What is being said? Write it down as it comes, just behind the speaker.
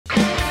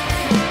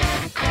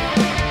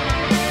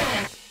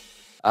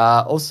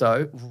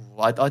Also,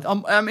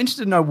 I'm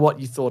interested to know what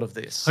you thought of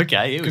this.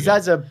 Okay, because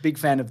as a big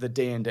fan of the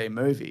D&D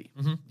movie,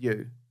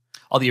 you.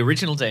 Oh, the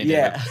original D&D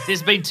Yeah. movie.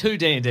 There's been 2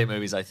 D&D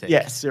movies, I think.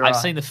 Yes, you're I've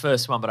right. seen the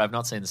first one, but I've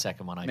not seen the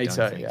second one, I Me don't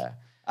too, think. yeah.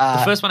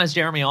 The first one has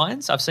Jeremy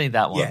Irons. I've seen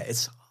that one. Yeah,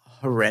 it's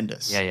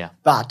horrendous. Yeah.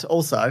 But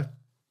also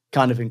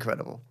kind of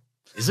incredible.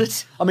 Is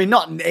it? I mean,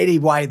 not in any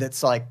way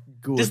that's like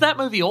good. Does that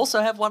movie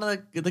also have one of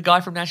the guy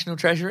from National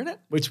Treasure in it?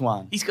 Which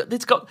one?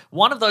 It's got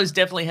one of those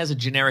definitely has a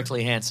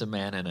generically handsome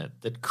man in it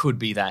that could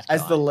be that guy.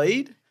 As the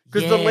lead?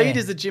 Because the lead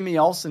is the Jimmy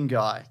Olsen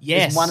guy.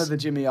 Yes. He's one of the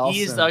Jimmy Olsen.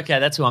 He is, okay,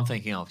 that's who I'm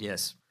thinking of,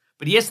 yes.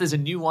 But yes, there's a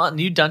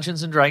new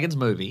Dungeons & Dragons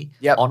movie,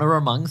 Yep. Honor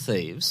Among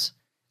Thieves.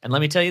 And let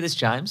me tell you this,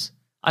 James,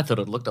 I thought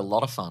it looked a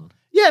lot of fun.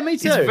 Yeah, me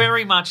too. It's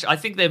very much, I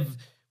think they've,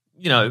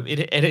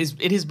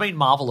 it has been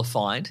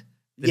Marvelified,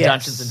 the Yes.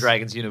 Dungeons &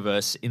 Dragons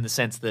universe, in the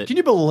sense that... Can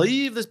you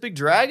believe this big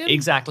dragon?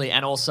 Exactly,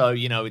 and also,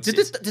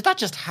 it's... Did that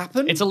just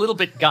happen? It's a little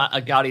bit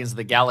Guardians of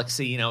the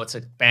Galaxy, it's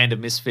a band of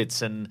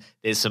misfits and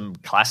there's some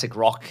classic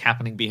rock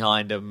happening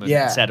behind them,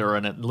 Yeah. et cetera,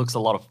 and it looks a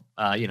lot of,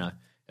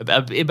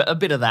 a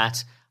bit of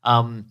that.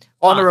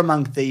 Honor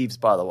Among Thieves,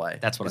 by the way.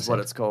 That's what is I said. what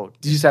it's called.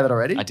 Did you say that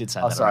already? I did say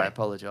that that already. already. I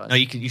apologize. No,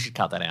 you should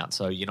cut that out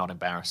so you're not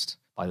embarrassed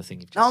by the thing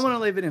you've just No, I said. want to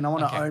leave it in. I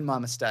want to own my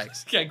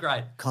mistakes. Okay,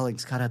 great.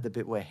 Collings, cut out the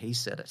bit where he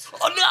said it.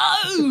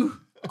 Oh, no!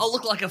 I'll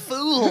look like a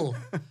fool.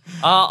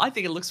 I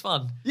think it looks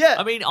fun. Yeah.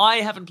 I mean, I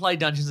haven't played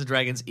Dungeons &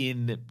 Dragons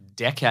in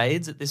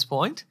decades at this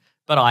point,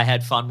 but I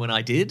had fun when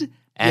I did,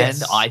 and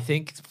Yes. I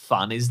think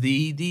fun is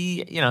the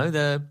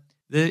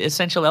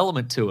essential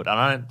element to it.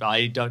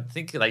 I don't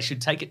think they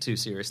should take it too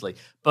seriously.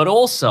 But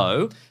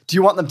also, Do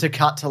you want them to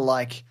cut to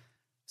like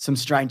some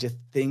Stranger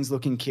Things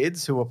looking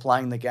kids who are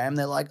playing the game?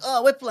 They're like,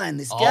 oh, we're playing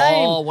this game.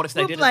 oh, what if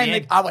they We're did it at playing the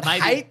end? I would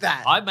Maybe- hate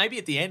that. Maybe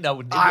at the end I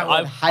would.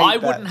 I hate I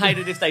that. wouldn't hate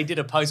it if they did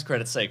a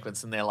post-credit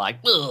sequence and they're like,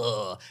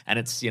 ugh, and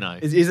it's,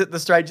 Is it the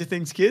Stranger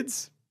Things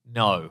kids?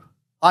 no.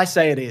 I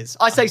say it is.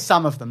 I say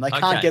some of them. They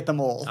can't Okay. get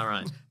them all. All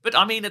right. But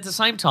I mean, at the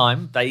same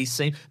time, they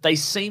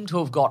seem to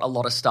have got a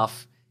lot of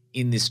stuff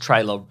in this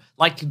trailer.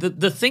 Like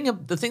the thing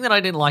that I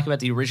didn't like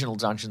about the original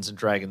Dungeons and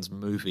Dragons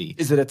movie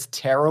Is that it's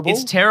terrible?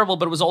 it's terrible,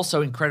 but it was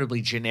also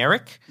incredibly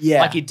generic.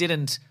 Yeah. Like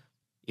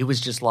it was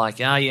just like,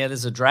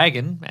 there's a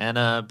dragon and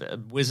a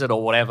wizard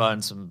or whatever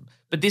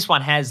but this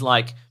one has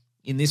like,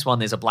 in this one,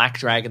 there's a black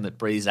dragon that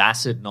breathes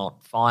acid,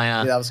 not fire.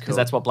 Yeah, that was cool. Because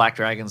that's what black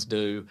dragons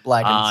do.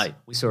 Blagons.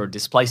 We saw a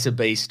displacer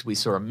beast. We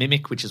saw a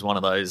mimic, which is one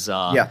of those,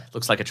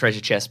 looks like a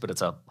treasure chest, but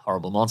it's a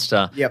horrible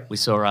monster. Yep. We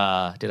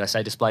saw, did I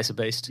say displacer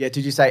beast? Yeah,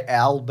 did you say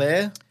owl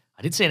bear?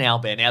 I did see an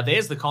owlbear. Now,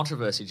 there's the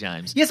controversy,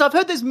 James. Yes, I've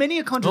heard there's many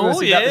a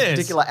controversy about this yes.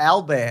 particular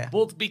owl bear.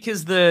 Well,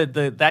 because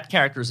that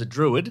character is a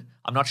druid.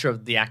 I'm not sure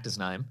of the actor's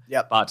name.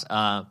 Yep. But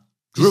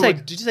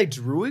Did you say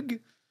druid?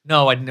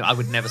 no, I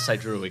would never say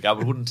druid. I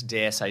wouldn't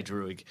dare say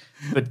druid.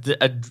 But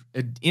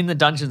in the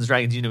Dungeons &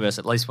 Dragons universe,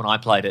 at least when I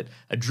played it,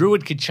 a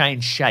druid could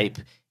change shape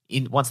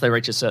once they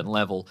reach a certain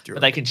level. Druid.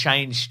 But they can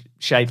change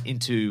shape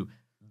into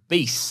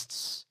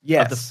beasts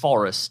Yes. of the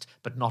forest,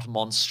 but not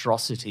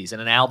monstrosities.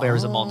 And an owlbear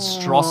is a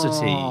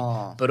monstrosity,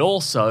 but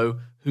also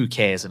who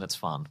cares and it's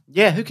fun.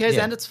 Yeah, who cares?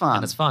 Yeah. And it's fun.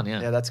 And it's fun,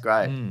 yeah. Yeah, that's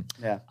great.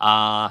 Yeah.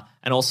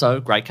 And also,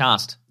 great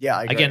cast. Yeah,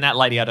 I agree. Again, that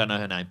lady, I don't know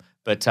her name.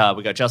 But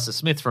we got Justice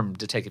Smith from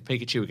Detective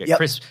Pikachu. We got Yep.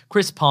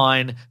 Chris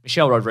Pine,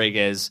 Michelle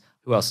Rodriguez.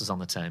 Who else is on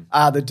the team?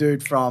 The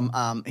dude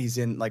from he's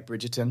in like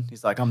Bridgerton.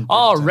 He's like, I'm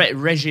Oh,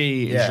 Bridgerton.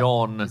 Reggie Yeah.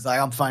 Jean. He's like,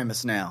 I'm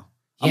famous now.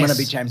 I'm Yes. gonna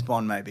be James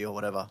Bond maybe or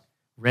whatever.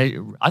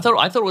 I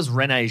thought it was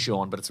Rene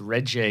Jean, but it's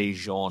Reggie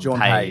Jean John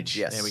Page.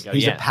 Yes. There we go.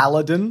 He's yeah. a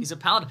paladin. He's a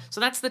paladin. So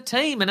that's the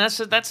team, and that's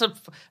a.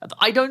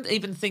 I don't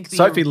even think the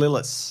Sophie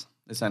Lillis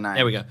is her name.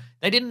 There we go.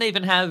 They didn't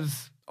even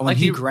have. Oh, and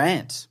Hugh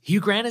Grant. Hugh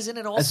Grant is in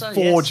it As also.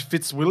 Forge yes.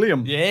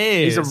 Fitzwilliam.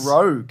 Yes. He's a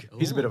rogue.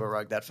 He's a bit of a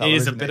rogue, that fella. He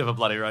is a isn't bit of a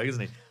bloody rogue,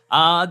 isn't he?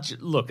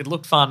 Look, it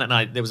looked fun,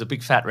 and there was a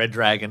big fat red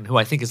dragon who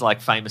I think is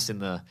like famous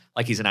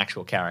he's an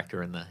actual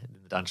character in the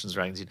Dungeons and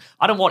Dragons.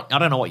 I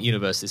don't know what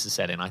universe this is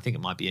set in. I think it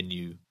might be a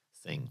new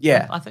thing.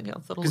 Yeah. I thought it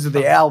because of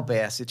the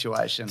owlbear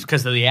situation.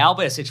 Because of the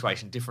owlbear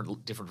situation,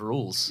 different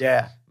rules.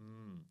 Yeah.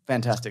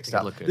 Fantastic Think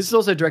stuff. it looked good. This is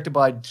also directed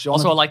by John.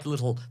 Also, I like the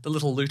little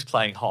lute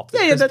playing hop.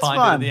 Yeah, Chris that's Pine did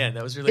fun. at the end.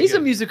 That was really He's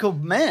good. a musical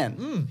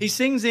man. He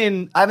sings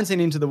in, I haven't seen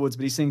Into the Woods,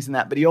 but he sings in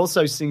that. But he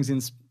also sings in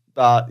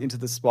Into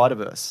the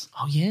Spider-Verse.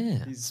 Oh,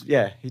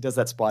 yeah. He does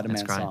that Spider-Man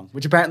That's great. song,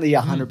 which apparently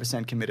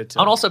 100% committed to.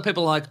 And also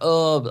people are like,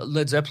 oh,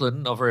 Led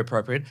Zeppelin, not very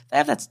appropriate. They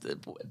have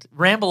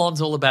Ramble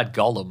On's all about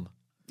Gollum.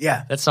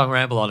 Yeah. That song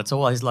Ramble On, it's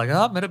always like,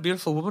 I met a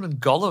beautiful woman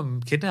and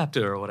Gollum kidnapped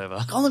her or whatever.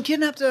 Gollum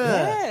kidnapped her.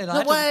 Yeah,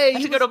 No way. I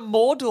had to go to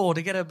Mordor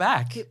to get her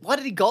back. Why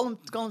did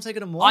Gollum take her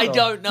to Mordor? I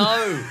don't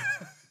know.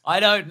 I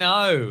don't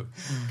know.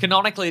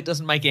 Canonically, it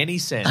doesn't make any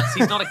sense.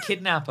 He's not a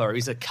kidnapper.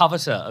 He's a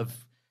coveter of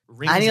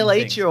rings. And he'll eat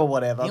things. you or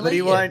whatever, He'll but he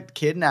eat you. won't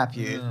kidnap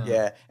you.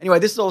 Yeah. Anyway,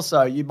 this is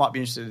also, you might be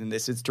interested in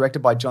this. It's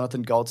directed by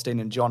Jonathan Goldstein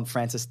and John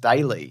Francis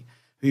Daly,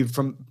 who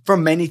from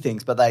many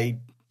things, but they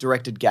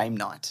directed Game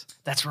Night.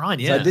 That's right,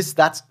 yeah. So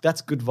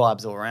that's good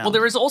vibes all around. Well,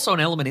 there is also an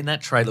element in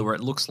that trailer where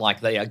it looks like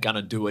they are going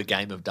to do a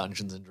game of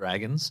Dungeons and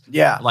Dragons.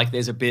 Yeah. Like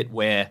there's a bit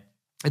where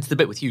It's the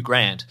bit with Hugh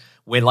Grant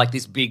where like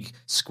this big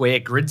square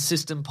grid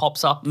system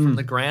pops up from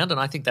the ground, and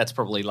I think that's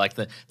probably like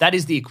that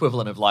is the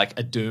equivalent of like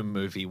a Doom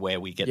movie where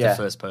we get the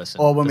first person.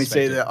 Or when we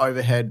see the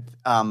overhead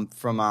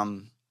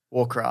from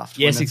Warcraft.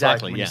 Yes,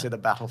 exactly. When you see the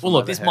battle from Well,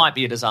 look, overhead. this might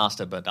be a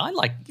disaster, but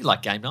you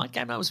like game night.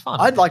 Game night was fun.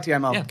 I'd like to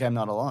game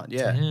night a lot,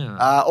 yeah.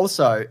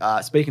 Also,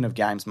 speaking of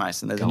games,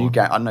 Mason, there's a new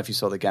game. I don't know if you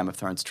saw the Game of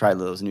Thrones trailer.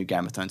 There was a new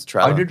Game of Thrones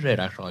trailer. I did read,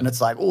 actually. And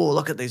it's like, oh,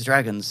 look at these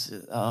dragons.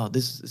 Oh,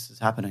 this is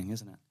happening,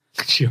 isn't it?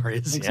 Sure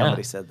is, I think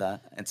somebody said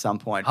that at some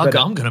point. I'm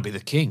going to be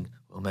the king.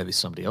 Well, maybe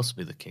somebody else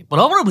will be the king. But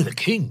I want to be the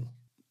king.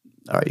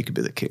 All right, you could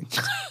be the king.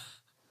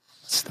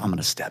 I'm going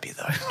to stab you,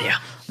 though. Yeah.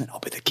 Then I'll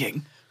be the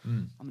king.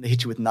 I'm going to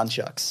hit you with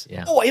nunchucks.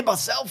 Yeah. Oh, I hit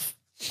myself.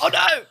 Oh, no.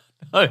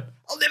 Oh.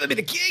 I'll never be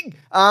the king.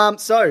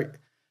 The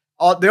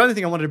only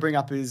thing I wanted to bring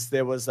up is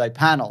there was a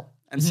panel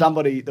and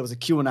there was a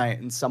Q&A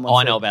and someone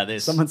I know about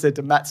this. Someone said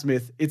to Matt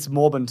Smith, it's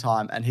Morbin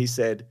time. And he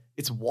said,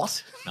 it's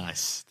what?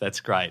 Nice. That's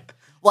great.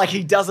 Like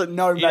he doesn't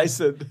know,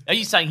 Mason. Are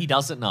you saying he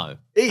doesn't know?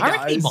 I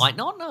reckon he might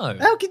not know.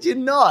 How could you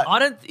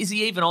not? Is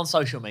he even on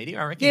social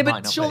media? I reckon he might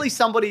not but surely be.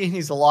 somebody in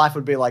his life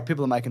would be like,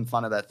 people are making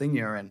fun of that thing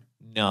you're in.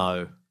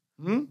 No.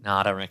 No,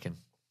 I don't reckon.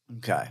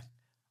 Okay.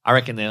 I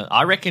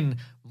reckon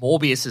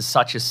Morbius is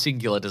such a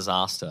singular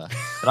disaster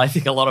that I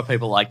think a lot of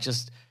people like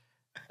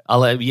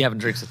you having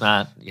drinks with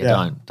Matt?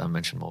 Yeah. Don't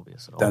mention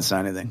Morbius at all. Don't say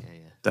anything.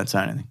 Yeah. Don't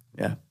say anything.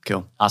 Yeah,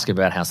 cool. Ask him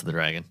about House of the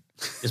Dragon.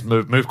 Just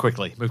move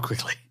quickly. Move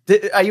quickly.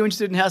 Are you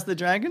interested in House of the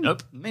Dragon?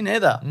 Nope. Me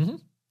neither. Mm-hmm.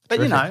 But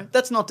Terrific.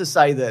 that's not to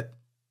say that,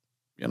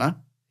 Yeah.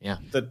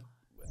 that.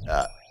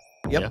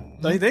 Yep.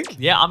 Don't you think?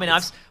 Yeah. I mean,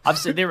 I've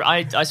said there.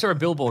 I saw a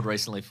billboard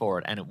recently for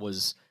it, and it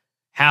was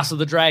House of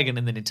the Dragon,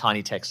 and then in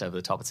tiny text over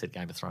the top it said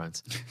Game of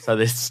Thrones. So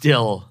there's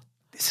still.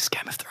 This is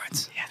Game of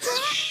Thrones. Yeah.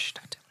 Shh,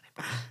 don't tell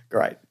anybody.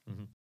 Great.